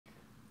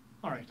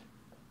Alright,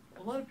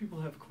 a lot of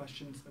people have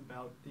questions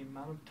about the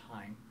amount of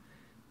time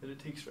that it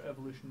takes for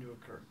evolution to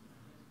occur.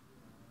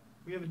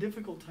 We have a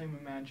difficult time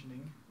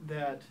imagining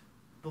that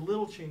the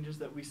little changes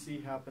that we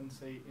see happen,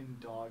 say, in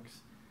dogs.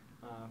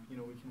 We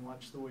can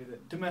watch the way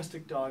that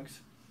domestic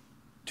dogs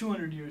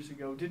 200 years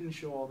ago didn't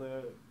show all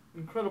the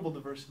incredible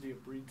diversity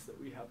of breeds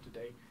that we have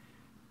today.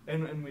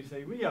 And we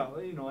say, well, yeah,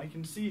 I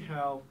can see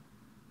how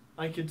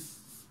I could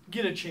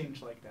get a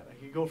change like that. I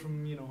could go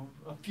from,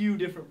 a few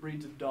different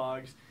breeds of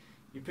dogs.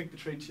 You pick the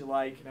traits you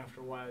like, and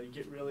after a while you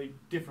get really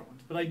different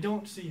ones. But I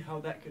don't see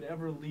how that could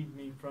ever lead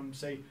me from,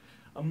 say,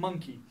 a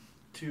monkey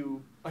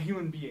to a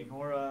human being,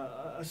 or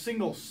a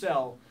single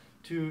cell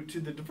to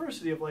the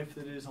diversity of life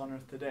that is on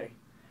Earth today.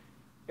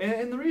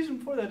 And the reason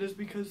for that is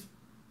because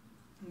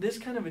this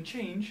kind of a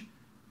change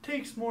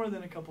takes more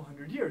than a couple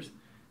hundred years.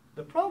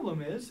 The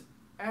problem is,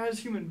 as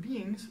human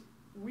beings,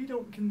 we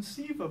don't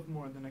conceive of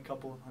more than a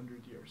couple of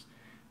hundred years.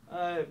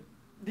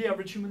 The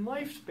average human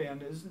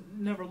lifespan is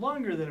never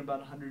longer than about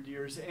 100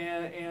 years,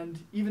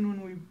 and even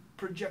when we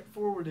project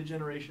forward a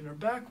generation or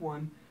back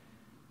one,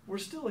 we're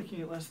still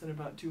looking at less than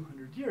about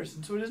 200 years.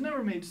 And so it has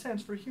never made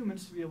sense for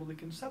humans to be able to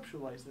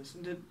conceptualize this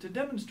and to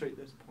demonstrate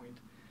this point.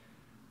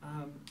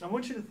 I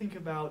want you to think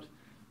about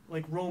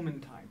like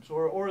Roman times,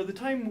 or the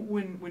time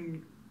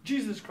when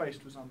Jesus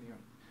Christ was on the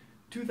earth,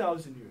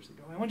 2,000 years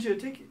ago. I want you to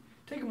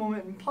take a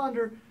moment and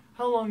ponder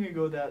how long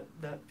ago that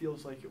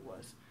feels like it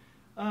was.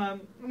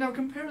 Now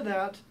compare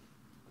that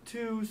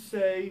to,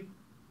 say,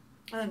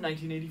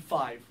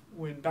 1985,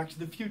 when Back to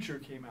the Future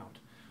came out,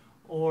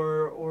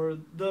 or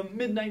the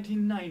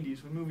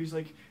mid-1990s, when movies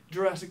like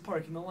Jurassic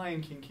Park and The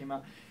Lion King came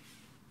out.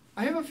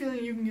 I have a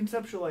feeling you can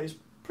conceptualize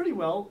pretty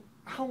well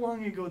how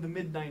long ago the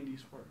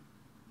mid-90s were.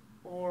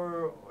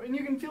 And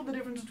you can feel the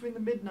difference between the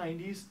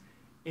mid-90s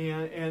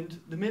and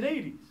the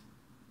mid-80s.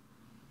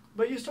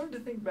 But you start to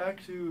think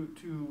back to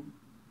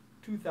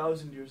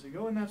 2,000 years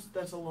ago, and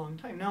that's a long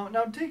time. Now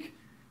take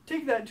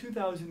that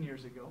 2,000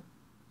 years ago,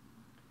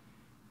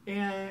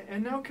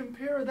 and now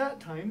compare that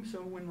time, so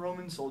when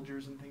Roman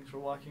soldiers and things were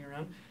walking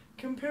around,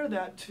 compare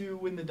that to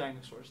when the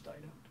dinosaurs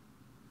died out.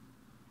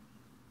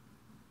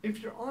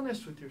 If you're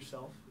honest with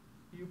yourself,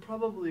 you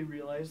probably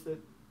realize that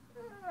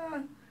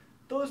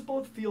those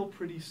both feel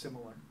pretty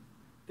similar.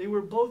 They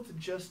were both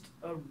just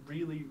a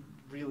really,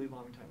 really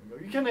long time ago.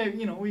 You kind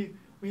of,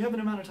 we have an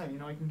amount of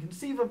time. I can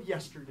conceive of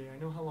yesterday. I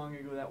know how long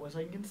ago that was.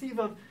 I can conceive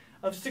of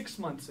 6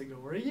 months ago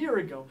or a year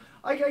ago.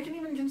 I can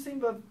even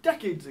conceive of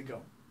decades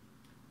ago.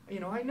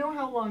 I know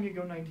how long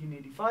ago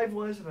 1985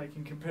 was, and I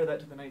can compare that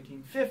to the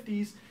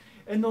 1950s,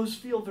 and those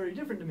feel very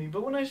different to me.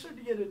 But when I start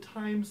to get at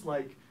times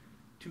like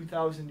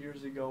 2,000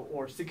 years ago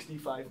or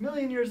 65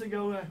 million years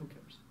ago, who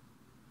cares?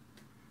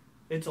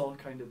 It's all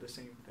kind of the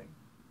same thing.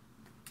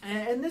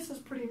 And this is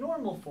pretty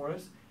normal for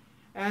us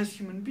as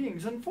human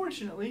beings.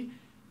 Unfortunately,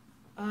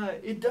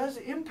 it does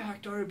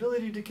impact our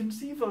ability to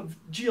conceive of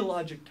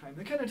geologic time,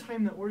 the kind of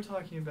time that we're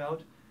talking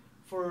about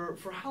for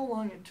how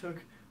long it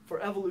took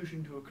for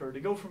evolution to occur,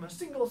 to go from a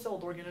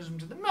single-celled organism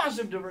to the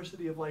massive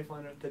diversity of life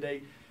on Earth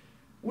today.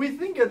 We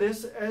think of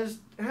this as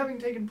having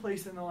taken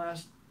place in the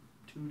last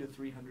 200 to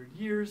 300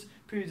 years,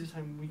 periods of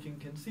time we can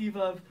conceive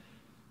of,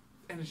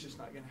 and it's just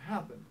not going to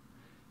happen.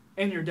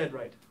 And you're dead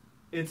right.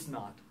 It's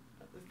not.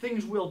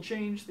 Things will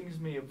change, things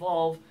may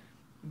evolve,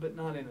 but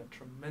not in a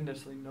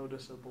tremendously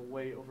noticeable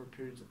way over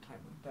periods of time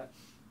like that.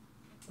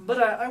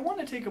 But I want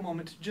to take a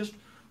moment to just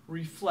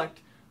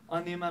reflect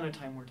on the amount of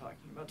time we're talking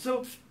about.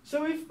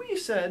 So if we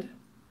said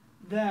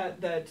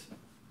that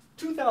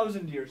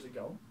 2,000 years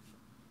ago,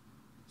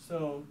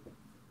 so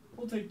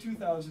we'll take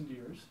 2,000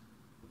 years,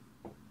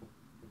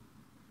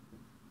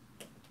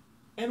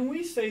 and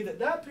we say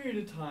that period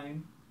of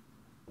time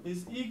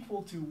is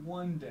equal to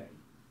 1 day,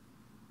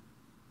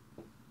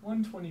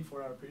 one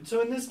 24-hour period.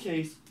 So in this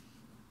case,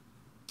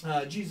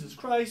 Jesus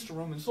Christ, or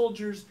Roman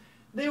soldiers,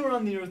 they were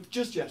on the earth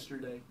just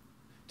yesterday.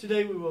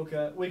 Today we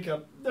wake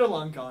up, they're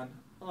long gone.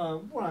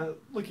 We're not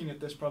looking at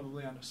this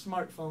probably on a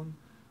smartphone.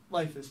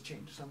 Life has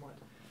changed somewhat.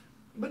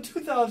 But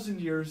 2,000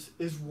 years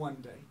is 1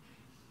 day.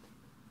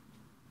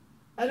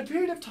 At a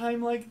period of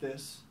time like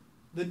this,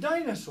 the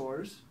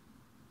dinosaurs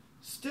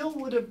still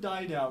would have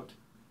died out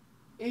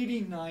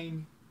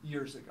 89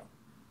 years ago.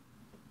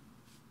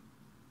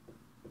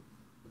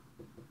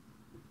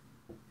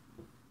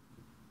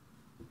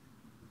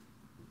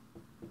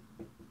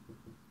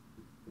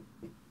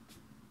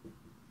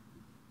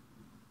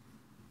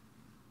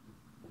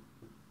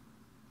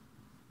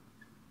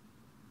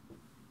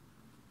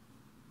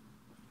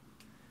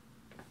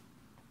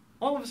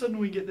 All of a sudden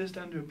we get this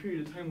down to a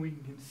period of time we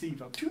can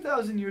conceive of.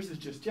 2,000 years is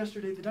just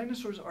yesterday. The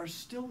dinosaurs are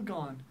still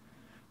gone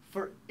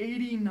for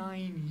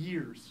 89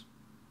 years.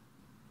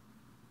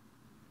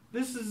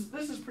 This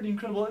is pretty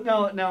incredible.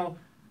 Now,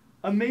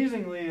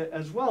 amazingly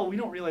as well, we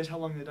don't realize how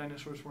long the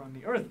dinosaurs were on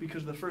the earth,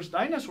 because the first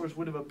dinosaurs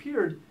would have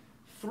appeared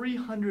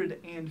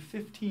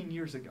 315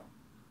 years ago.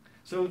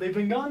 So they've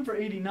been gone for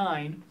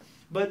 89,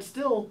 but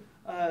still,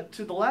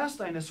 to the last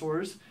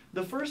dinosaurs,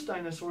 the first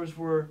dinosaurs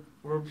were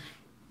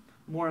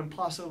more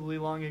impossibly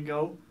long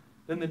ago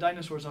than the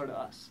dinosaurs are to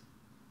us.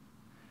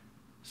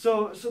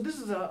 So this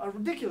is a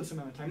ridiculous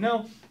amount of time.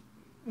 Now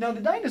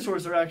the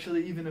dinosaurs are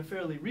actually even a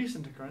fairly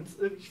recent occurrence.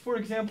 For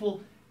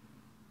example,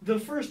 the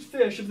first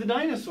fish of the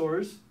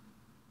dinosaurs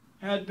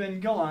had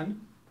been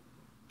gone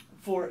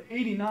for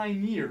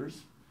 89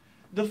 years.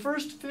 The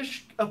first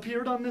fish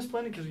appeared on this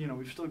planet, because,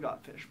 we've still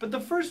got fish, but the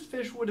first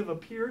fish would have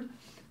appeared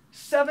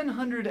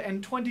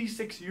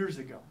 726 years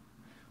ago,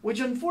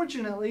 which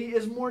unfortunately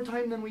is more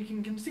time than we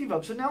can conceive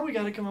of. So now we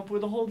got to come up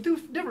with a whole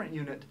different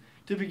unit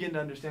to begin to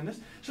understand this.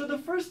 So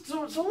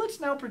so let's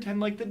now pretend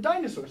like the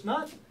dinosaurs,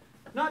 not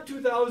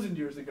 2,000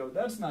 years ago,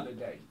 that's not a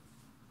day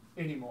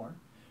anymore.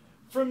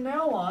 From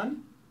now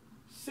on,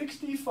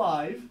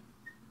 65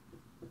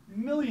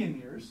 million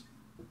years,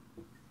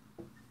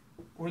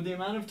 or the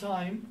amount of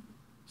time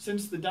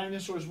since the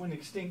dinosaurs went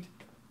extinct,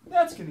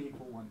 that's going to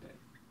equal 1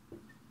 day.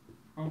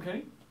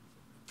 Okay?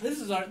 This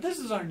is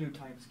our new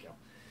time scale.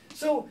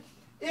 So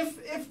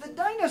if the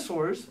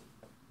dinosaurs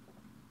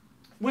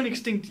went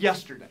extinct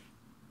yesterday,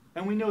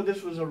 and we know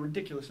this was a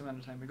ridiculous amount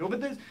of time ago,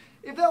 but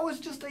if that was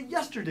just a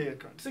yesterday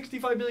occurrence,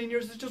 65 billion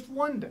years is just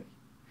 1 day.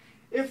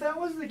 If that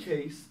was the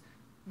case,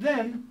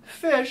 then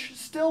fish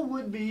still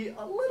would be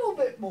a little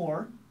bit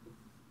more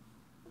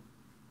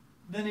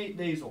than 8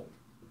 days old.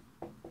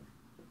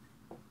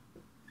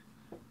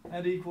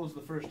 That equals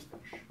the first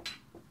fish.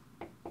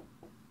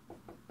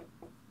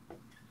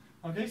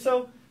 Okay,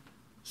 so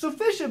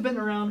fish have been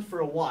around for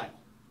a while,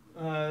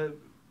 a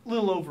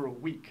little over a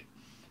week.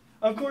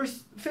 Of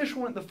course, fish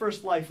weren't the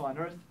first life on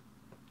Earth,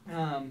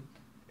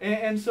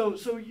 and so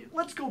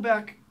let's go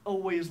back a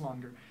ways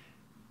longer.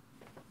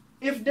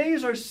 If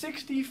days are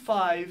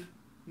 65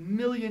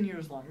 million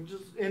years long,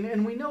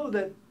 and we know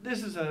that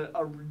this is a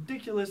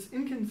ridiculous,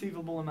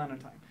 inconceivable amount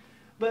of time,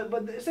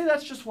 but say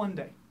that's just 1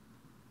 day.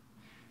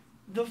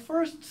 The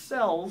first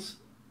cells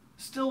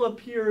still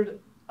appeared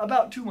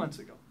about 2 months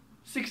ago,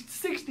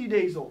 60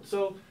 days old.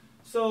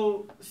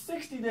 So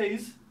 60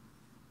 days,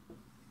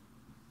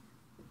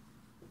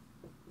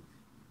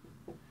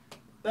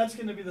 that's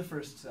going to be the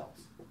first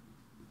cells.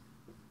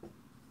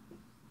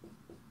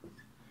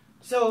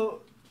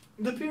 So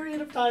the period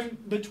of time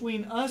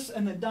between us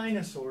and the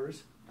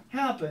dinosaurs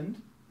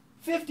happened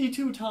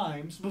 52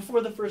 times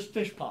before the first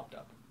fish popped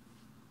up.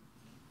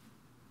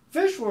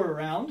 Fish were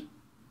around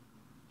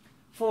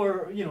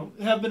for,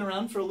 have been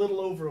around for a little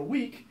over a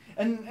week,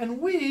 and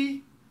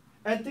we,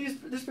 at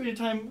this period of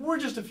time, we're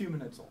just a few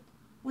minutes old.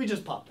 We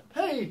just popped up.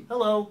 Hey,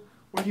 hello,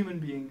 we're human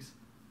beings.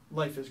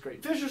 Life is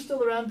great. Fish are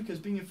still around because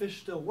being a fish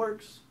still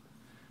works.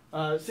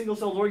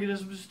 Single-celled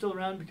organisms are still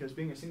around because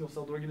being a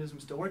single-celled organism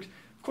still works.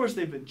 Of course,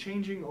 they've been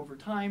changing over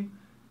time,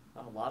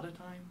 a lot of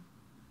time.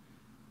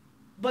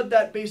 But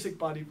that basic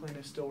body plan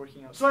is still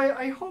working out. So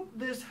I hope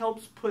this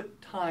helps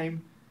put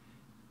time,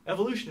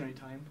 evolutionary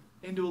time,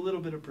 into a little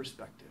bit of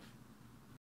perspective.